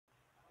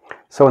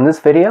So in this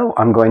video,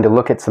 I'm going to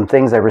look at some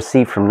things I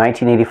received from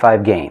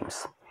 1985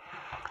 games.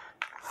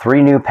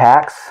 3 new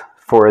packs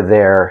for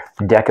their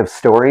deck of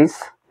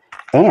stories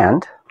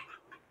and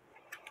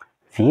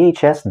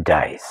VHS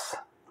dice.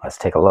 Let's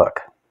take a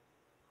look.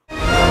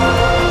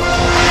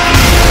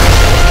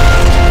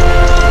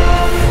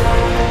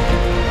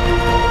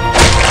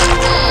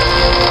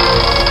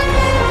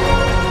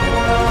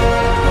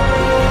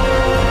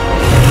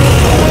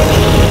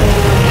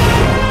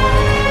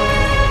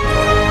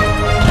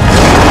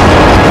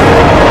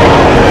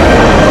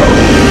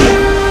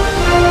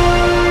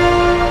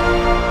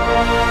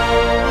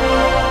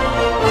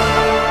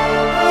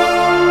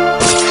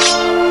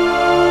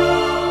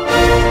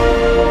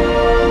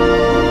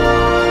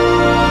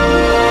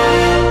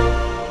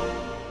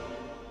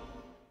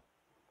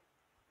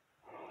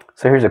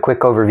 So here's a quick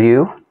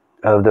overview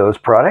of those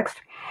products.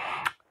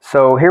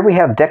 So here we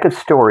have Deck of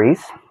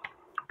Stories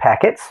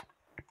packets.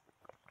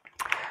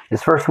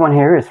 This first one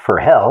here is for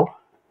Hell,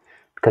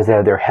 because they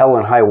have their Hell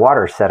and High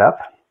Water set up.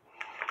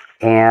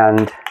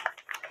 And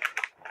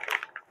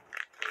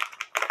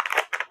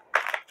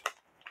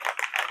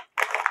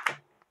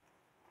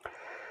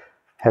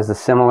has the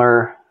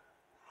similar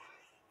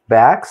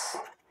backs,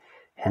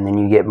 and then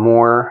you get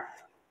more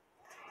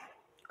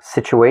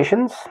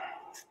situations.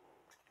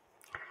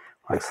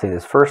 Let's see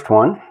this first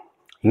one.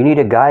 You need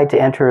a guide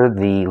to enter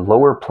the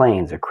lower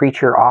planes. A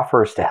creature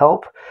offers to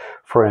help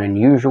for an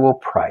unusual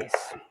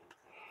price.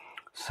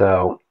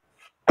 So,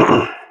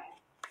 and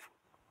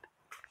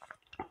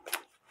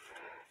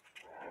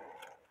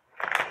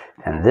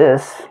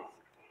this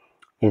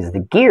is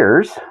the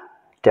Gears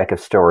deck of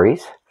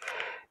stories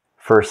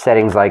for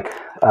settings like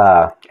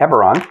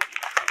Eberron,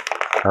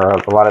 or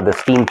a lot of the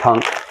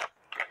steampunk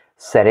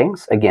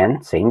settings.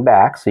 Again, same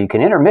back, so you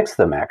can intermix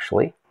them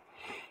actually.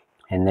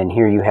 And then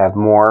here you have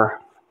more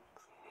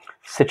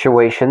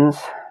situations.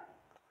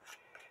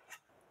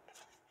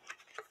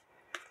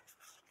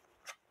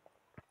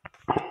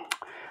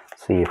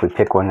 See if we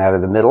pick one out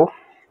of the middle.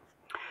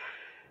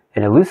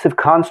 An elusive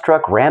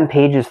construct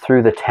rampages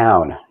through the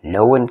town.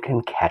 No one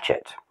can catch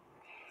it.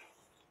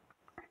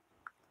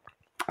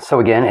 So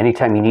again,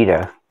 anytime you need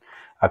a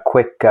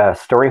quick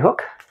story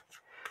hook,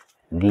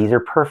 these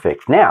are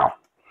perfect. Now,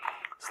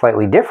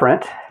 slightly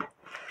different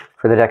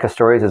for the deck of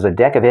stories is a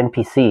deck of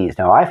NPCs.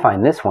 Now I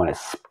find this one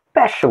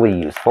especially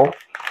useful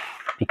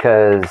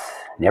because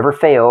never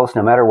fails,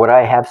 no matter what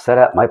I have set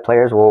up, my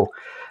players will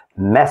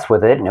mess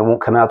with it and it won't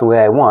come out the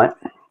way I want.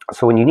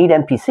 So when you need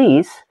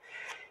NPCs,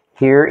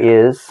 here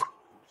is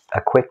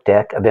a quick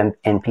deck of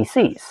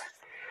NPCs.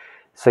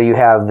 So you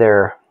have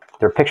their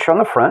picture on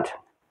the front,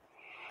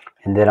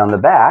 and then on the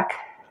back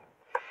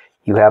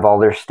you have all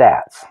their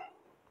stats.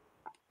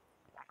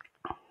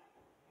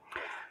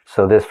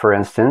 So this, for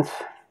instance,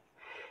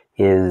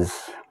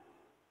 is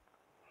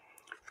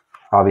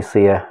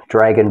obviously a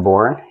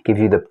dragonborn.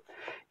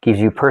 Gives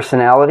you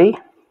personality,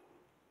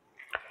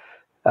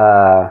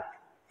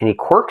 any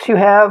quirks you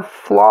have,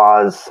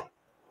 flaws,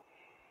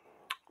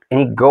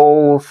 any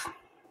goals.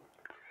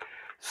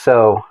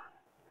 So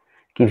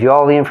gives you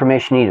all the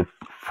information needed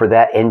for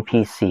that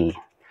NPC.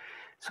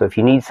 So if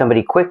you need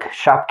somebody quick,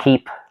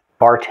 shopkeep,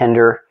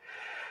 bartender,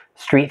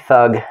 street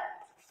thug,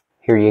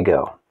 here you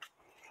go.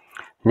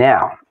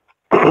 Now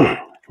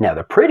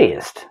the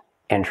prettiest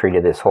entry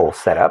to this whole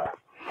setup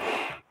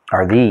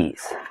are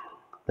these,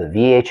 the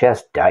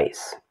VHS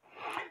dice.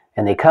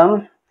 And they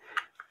come,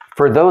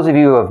 for those of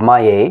you of my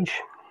age,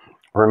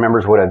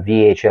 remembers what a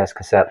VHS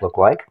cassette looked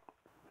like.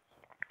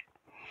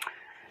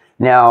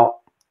 Now,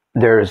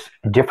 there's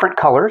different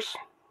colors.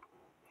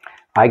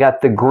 I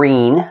got the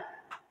green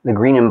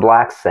and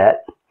black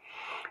set,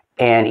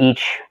 and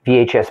each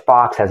VHS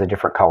box has a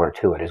different color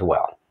to it as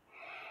well.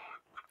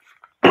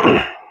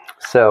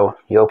 So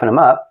you open them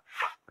up,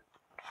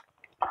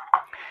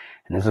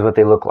 and this is what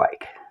they look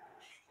like.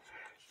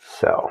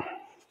 So,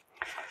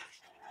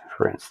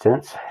 for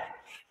instance,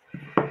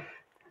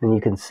 and you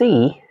can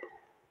see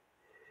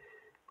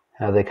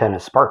how they kind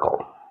of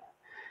sparkle.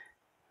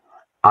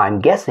 I'm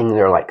guessing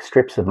they're like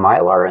strips of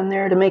Mylar in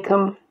there to make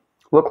them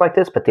look like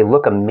this, but they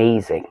look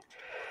amazing.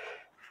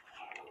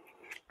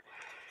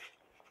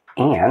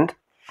 And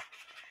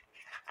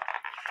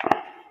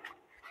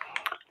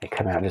they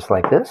come out just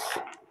like this.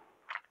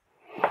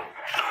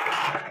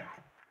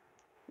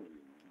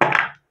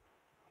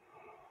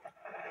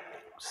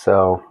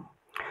 So,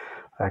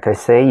 like I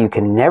say, you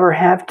can never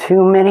have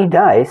too many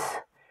dice.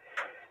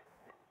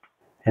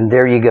 And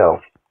there you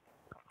go.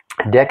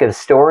 A deck of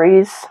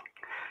stories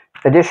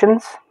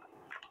editions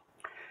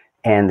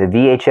and the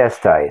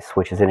VHS dice,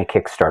 which is in a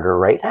Kickstarter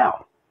right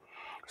now.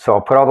 So I'll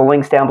put all the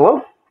links down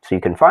below so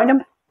you can find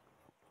them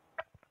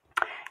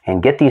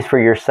and get these for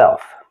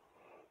yourself.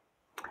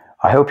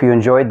 I hope you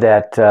enjoyed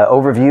that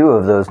overview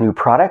of those new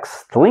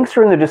products. The links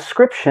are in the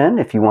description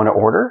if you want to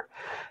order.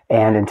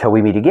 And until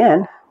we meet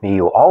again, may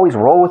you always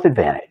roll with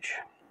advantage.